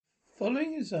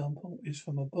Following example is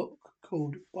from a book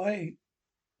called Bisection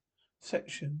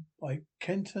by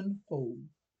Kenton Hall.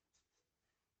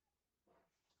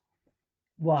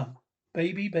 1.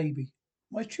 Baby, baby.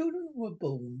 My children were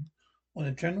born on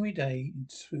a January day in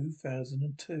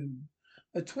 2002.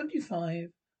 At 25,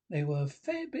 they were a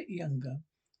fair bit younger,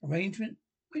 arrangement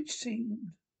which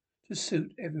seemed to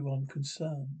suit everyone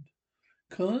concerned.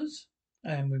 'Cause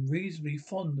I am reasonably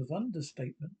fond of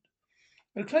understatement,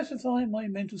 I classify my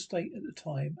mental state at the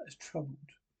time as troubled.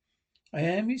 I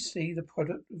am, you see, the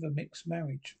product of a mixed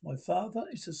marriage. My father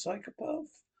is a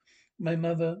psychopath. My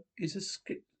mother is a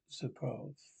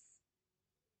schizopath.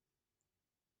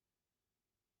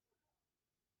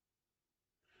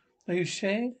 They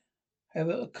shared,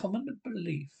 however, a common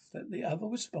belief that the other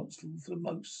was responsible for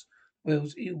most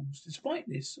Will's ills. Despite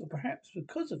this, or perhaps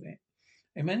because of it,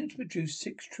 they managed to produce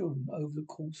 6 children over the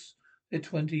course of their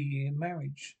 20-year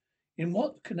marriage, in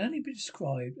what can only be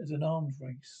described as an arms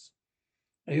race.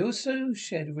 They also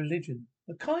shared a religion,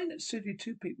 the kind that suited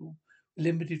two people with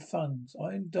limited funds.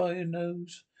 I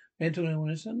diagnosed mental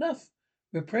illness enough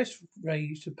repressed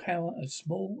rage to power a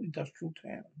small industrial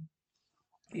town.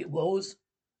 It was,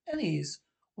 and is,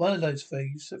 one of those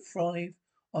faiths that thrive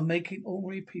on making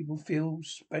ordinary people feel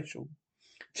special,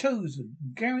 chosen,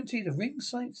 and guaranteed a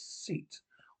ringside seat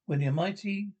when the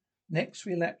Almighty next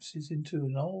relapses into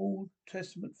an Old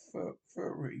Testament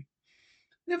fury.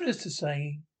 Nevertheless to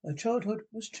say, my childhood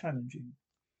was challenging.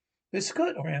 Let's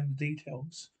skirt around the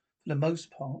details. For the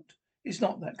most part, it's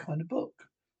not that kind of book.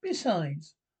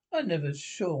 Besides, I'm never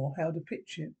sure how to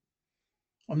pitch it.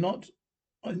 I'm not.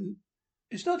 I'm,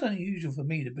 it's not unusual for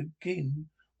me to begin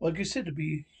what I consider to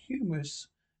be a humorous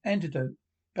anecdote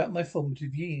about my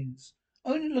formative years,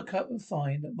 only to look up and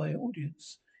find that my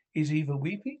audience is either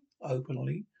weeping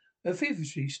openly or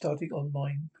feverishly starting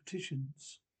online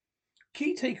petitions.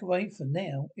 Key takeaway for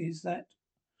now is that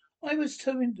I was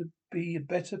determined to be a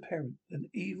better parent than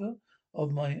either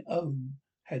of my own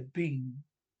had been.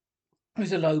 It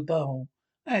was a low bar.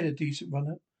 I had a decent run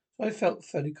up, so I felt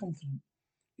fairly confident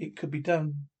it could be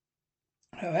done.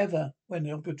 However, when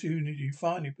the opportunity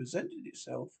finally presented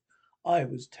itself, I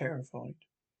was terrified.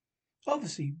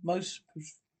 Obviously, most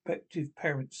prospective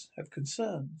parents have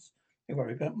concerns. They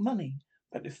worry about money,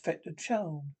 about the effect a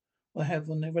child will have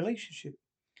on their relationship,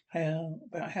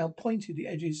 about how pointed the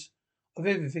edges of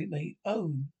everything they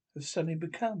own have suddenly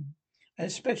become, and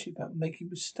especially about making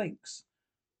mistakes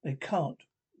they can't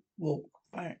walk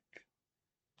back.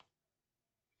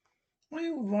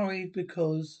 I worried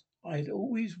because I'd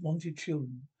always wanted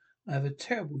children. I have a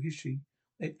terrible history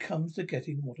when it comes to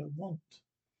getting what I want.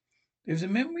 There's a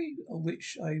memory of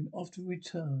which I often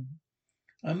return.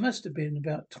 I must have been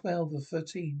about 12 or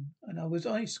 13, and I was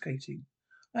ice skating.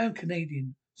 I am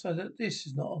Canadian, so that this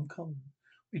is not uncommon.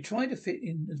 We try to fit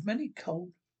in as many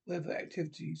cold weather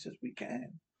activities as we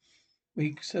can.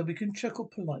 So we can chuckle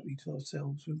politely to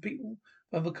ourselves when people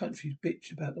from other countries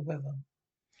bitch about the weather.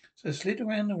 So I slid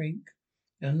around the rink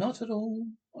in a not at all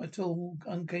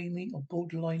ungainly or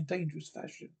borderline dangerous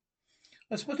fashion.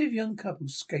 I spotted a young couple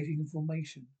skating in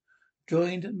formation,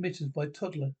 joined at mittens by a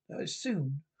toddler that I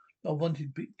assumed not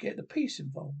wanted to get the piece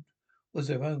involved was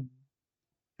their own.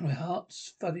 My heart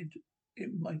thudded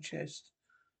in my chest.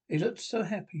 They looked so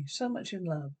happy, so much in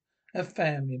love. A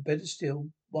family, and better still,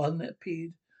 one that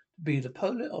appeared to be the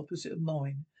polar opposite of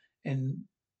mine, and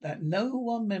that no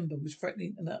one member was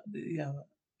threatening the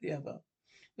other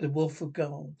with a wolf of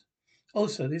guard.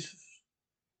 Also, this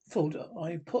thought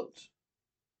I put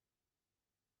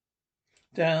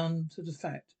down to the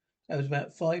fact I was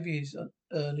about 5 years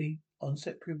early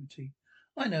onset puberty.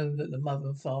 I know that the mother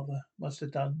and father must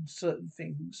have done certain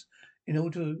things in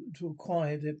order to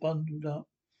acquire their bundled up,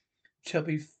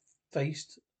 chubby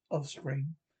faced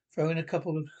offspring. Throw in a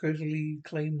couple of critically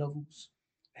acclaimed novels,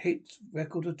 a hit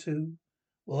record or two,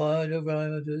 wide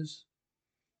riders,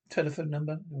 telephone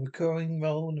number, a recurring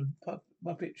role in a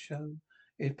Muppet show.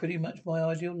 It's pretty much my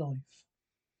ideal life.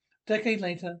 A decade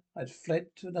later, I'd fled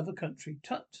to another country,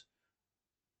 tucked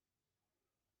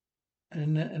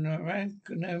an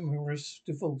ignominious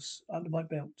divorce under my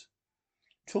belt,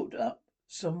 chalked up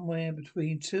somewhere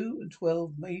between 2 and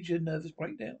 12 major nervous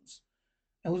breakdowns,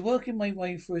 and was working my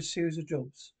way through a series of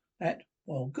jobs that,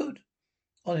 while good,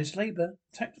 honest labour,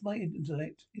 taxed my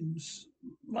intellect in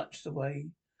much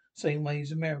the same way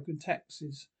as American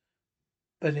taxes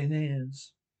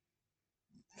billionaires.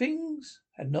 Things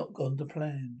had not gone to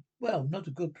plan. Well, not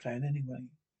a good plan anyway.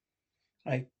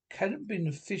 I hadn't been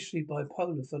officially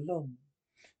bipolar for long.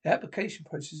 The application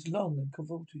process is long and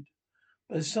convoluted,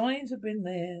 but the signs have been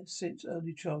there since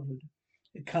early childhood.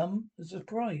 It come as a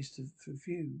surprise to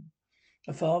few.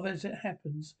 A father, as it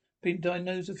happens, been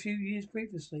diagnosed a few years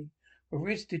previously with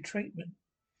resisted treatment,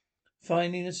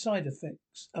 finding the side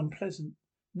effects unpleasant.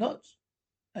 Not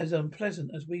as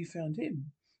unpleasant as we found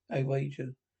him, I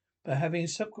wager. But having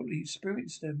subsequently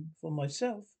experienced them for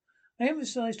myself, I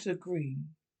emphasize to agree.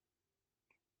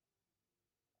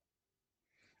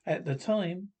 At the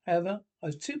time, however, I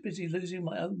was too busy losing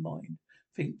my own mind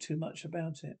to think too much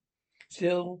about it.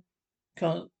 Still,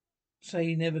 can't say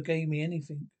he never gave me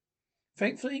anything.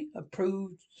 Thankfully, I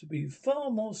proved to be far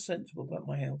more sensible about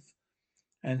my health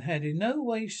and had in no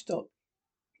way stopped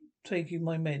taking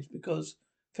my meds because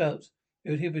felt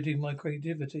it was inhibiting my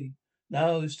creativity.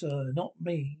 No, sir, not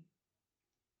me.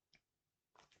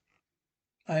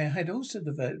 I had also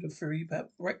developed a theory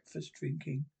about breakfast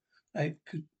drinking. I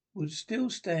would still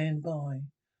stand by,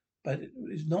 but it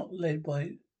is not led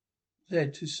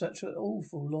to such an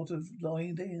awful lot of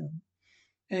lying down.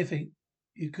 Anything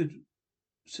you could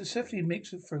successfully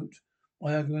mix with fruit,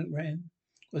 my argument ran,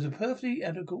 was a perfectly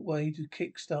adequate way to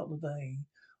kick-start the day.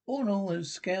 All in all, on a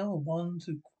scale of 1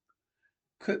 to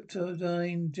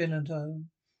cryptodine gelato,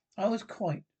 I was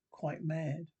quite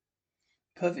mad.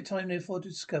 Perfect time, therefore, to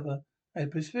discover I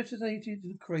had precipitated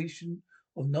the creation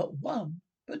of not one,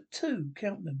 but two,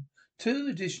 count them, two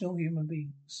additional human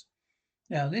beings.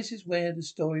 Now, this is where the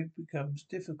story becomes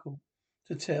difficult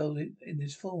to tell in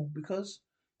this form, because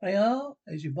they are,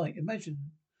 as you might imagine,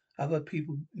 other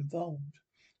people involved.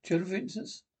 Children, for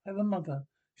instance, have a mother.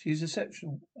 She is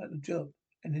exceptional at the job,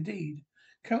 and indeed,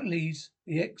 currently leads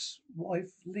the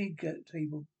ex-wife league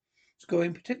table,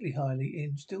 scoring particularly highly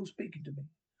in still speaking to me.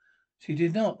 She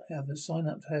did not, however, sign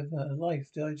up to have her life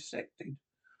dissected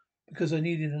because I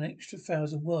needed an extra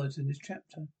 1,000 words in this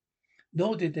chapter.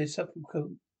 Nor did their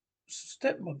subsequent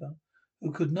stepmother,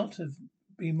 who could not have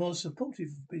been more supportive,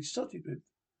 besotted with,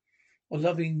 or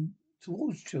loving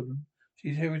towards children. She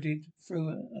inherited through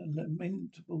a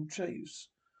lamentable choice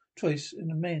in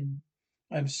the men.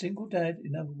 I am a single dad,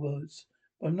 in other words,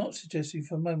 but I'm not suggesting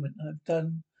for a moment I have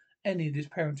done any of this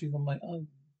parenting on my own.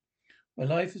 My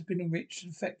life has been enriched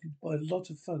and affected by a lot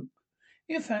of folk.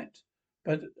 In fact,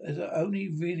 but as I only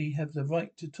really have the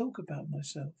right to talk about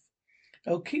myself,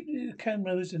 I'll keep the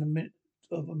cameras in a minute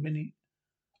of a minute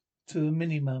to a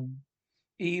minimum.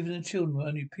 Even the children will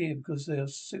only appear because they are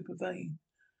super vain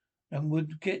and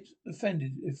would get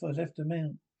offended if I left them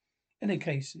out. In any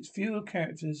case, it's fewer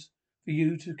characters for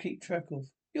you to keep track of.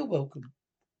 You're welcome.